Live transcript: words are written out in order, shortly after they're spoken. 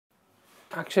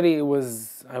Actually, I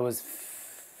was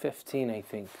 15, I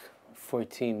think,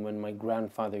 14, when my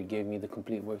grandfather gave me the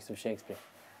complete works of Shakespeare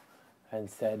and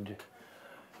said,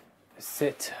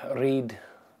 sit, read,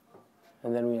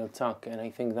 and then we'll talk. And I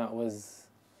think that was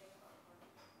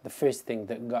the first thing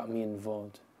that got me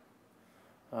involved.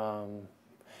 And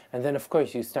then, of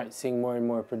course, you start seeing more and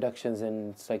more productions,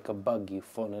 and it's like a bug. You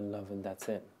fall in love, and that's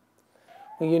it.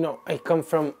 Well, you know, I come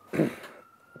from...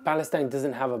 Palestine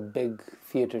doesn't have a big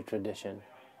theater tradition.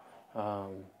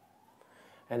 And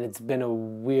it's been a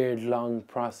weird, long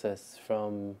process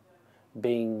from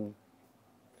being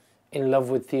in love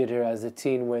with theater as a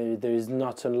teen, where there's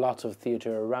not a lot of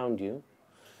theater around you,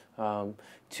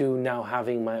 to now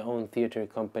having my own theater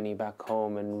company back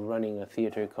home and running a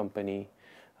theater company.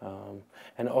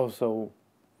 And also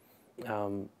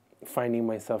finding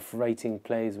myself writing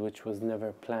plays, which was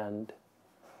never planned,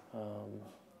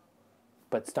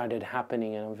 but started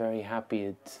happening, and I'm very happy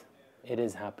it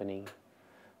is happening.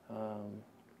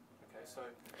 Okay, so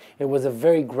it was a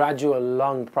very gradual,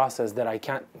 long process that I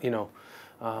can't, you know,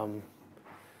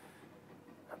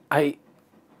 I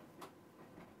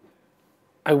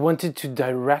wanted to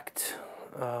direct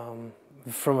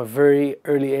from a very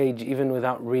early age, even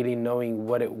without really knowing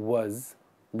what it was,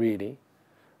 really.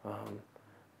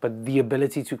 But the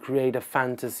ability to create a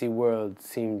fantasy world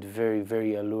seemed very,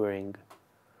 very alluring.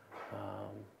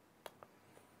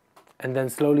 And then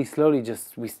slowly,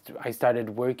 I started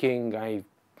working. I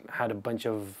had a bunch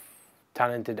of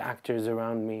talented actors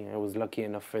around me. I was lucky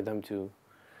enough for them to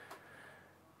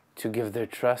give their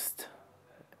trust.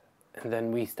 And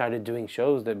then we started doing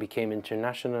shows that became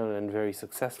international and very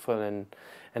successful,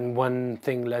 and one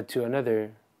thing led to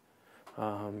another.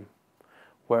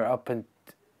 We're up in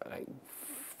like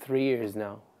 3 years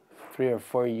now. 3 or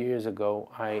 4 years ago,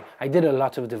 I did a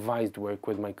lot of devised work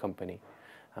with my company.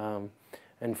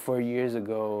 And 4 years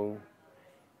ago,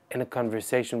 in a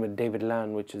conversation with David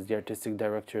Lan, which is the artistic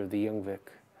director of the Young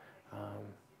Vic,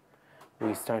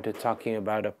 we started talking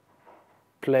about a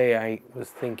play I was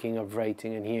thinking of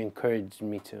writing, and he encouraged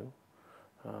me to.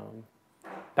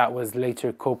 That was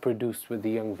later co-produced with the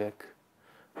Young Vic,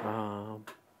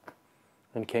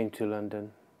 and came to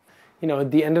London. You know,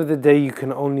 at the end of the day, you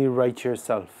can only write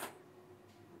yourself.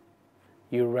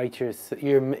 You write your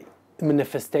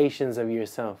manifestations of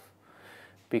yourself,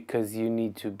 because you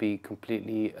need to be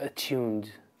completely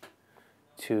attuned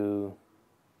to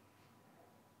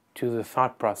the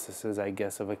thought processes, I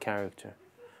guess, of a character.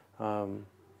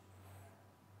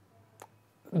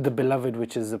 The Beloved,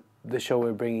 which is the show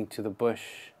we're bringing to the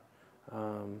Bush,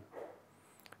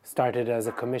 started as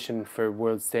a commission for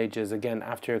World Stages, again,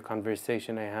 after a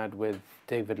conversation I had with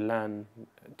David Lan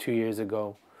 2 years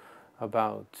ago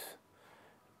about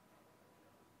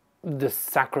the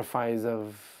sacrifice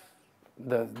of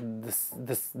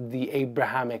the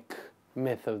Abrahamic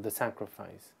myth of the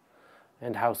sacrifice,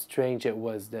 and how strange it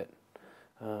was that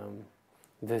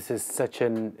this is such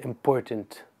an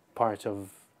important part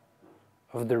of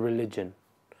the religion,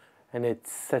 and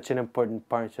it's such an important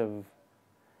part of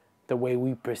the way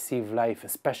we perceive life,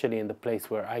 especially in the place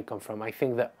where I come from. I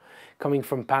think that coming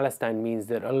from Palestine means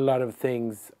that a lot of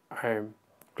things are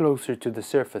closer to the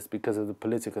surface because of the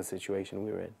political situation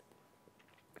we're in.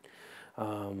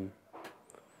 So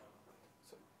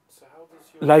how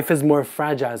does your... Life is more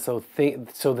fragile, so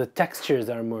the textures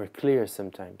are more clear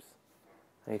sometimes.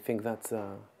 I think that's...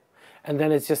 and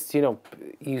then it's just, you know,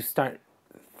 you start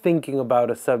thinking about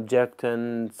a subject,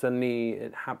 and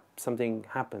suddenly something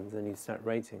happens and you start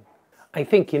writing. I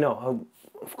think, you know,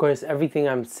 of course, everything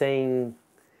I'm saying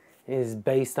is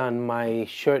based on my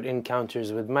short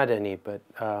encounters with Madani, but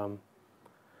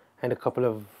and a couple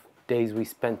of days we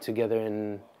spent together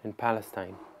in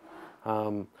Palestine.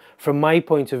 From my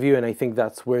point of view, and I think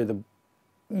that's where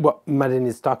what Madani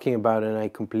is talking about, and I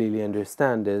completely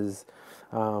understand, is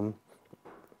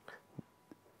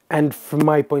and from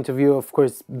my point of view, of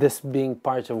course, this being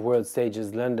part of World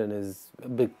Stages London is a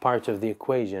big part of the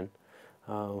equation,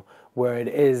 where it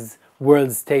is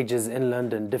World Stages in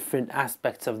London, different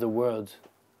aspects of the world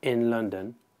in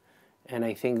London. And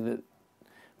I think that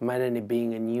Madani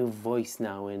being a new voice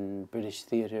now in British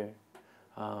theatre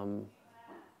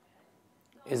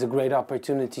is a great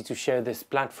opportunity to share this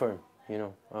platform.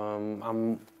 You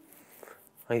know,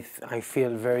 I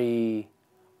feel very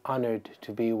honored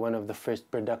to be one of the first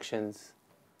productions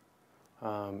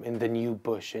in the new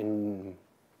Bush, in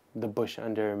the Bush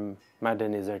under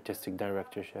Madani's artistic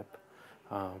directorship.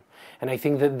 And I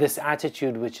think that this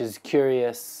attitude, which is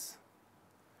curious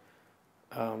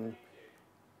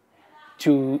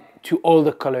to all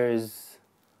the colors,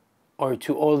 or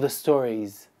to all the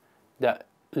stories that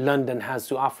London has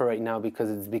to offer right now, because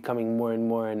it's becoming more and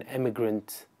more an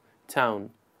immigrant town,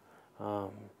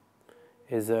 um,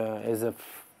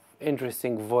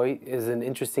 interesting voice, is an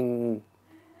interesting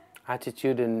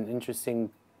attitude, and interesting.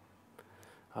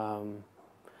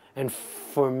 And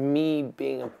for me,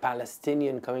 being a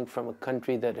Palestinian, coming from a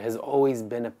country that has always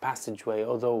been a passageway,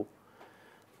 although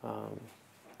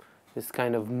this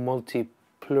kind of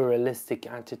multi-pluralistic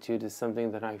attitude is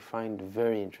something that I find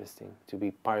very interesting to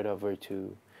be part of, or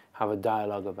to have a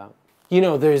dialogue about. You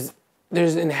know, there's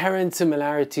inherent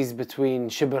similarities between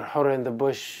Shibr Hur and the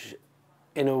Bush,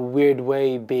 in a weird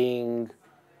way, being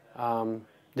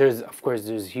of course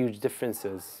there's huge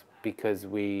differences, because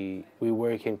we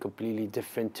work in completely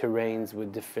different terrains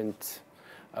with different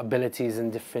abilities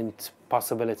and different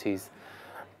possibilities.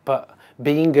 But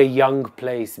being a young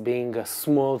place, being a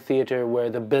small theater where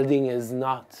the building is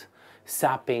not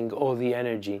sapping all the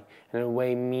energy, in a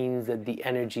way means that the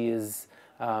energy is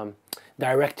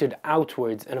directed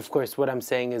outwards. And of course, what I'm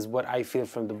saying is what I feel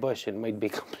from the Bush. It might be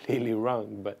completely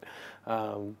wrong, but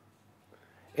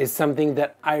is something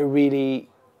that I really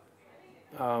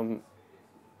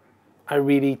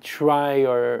try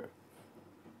or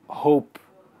hope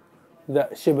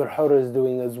that Shibr Hur is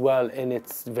doing as well, in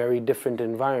its very different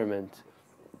environment.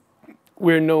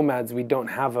 We're nomads, we don't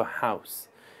have a house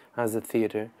as a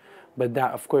theater, but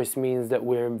that of course means that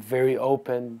we're very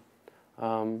open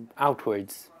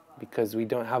outwards, because we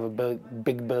don't have a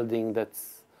big building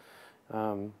that's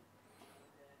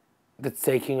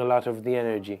taking a lot of the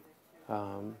energy.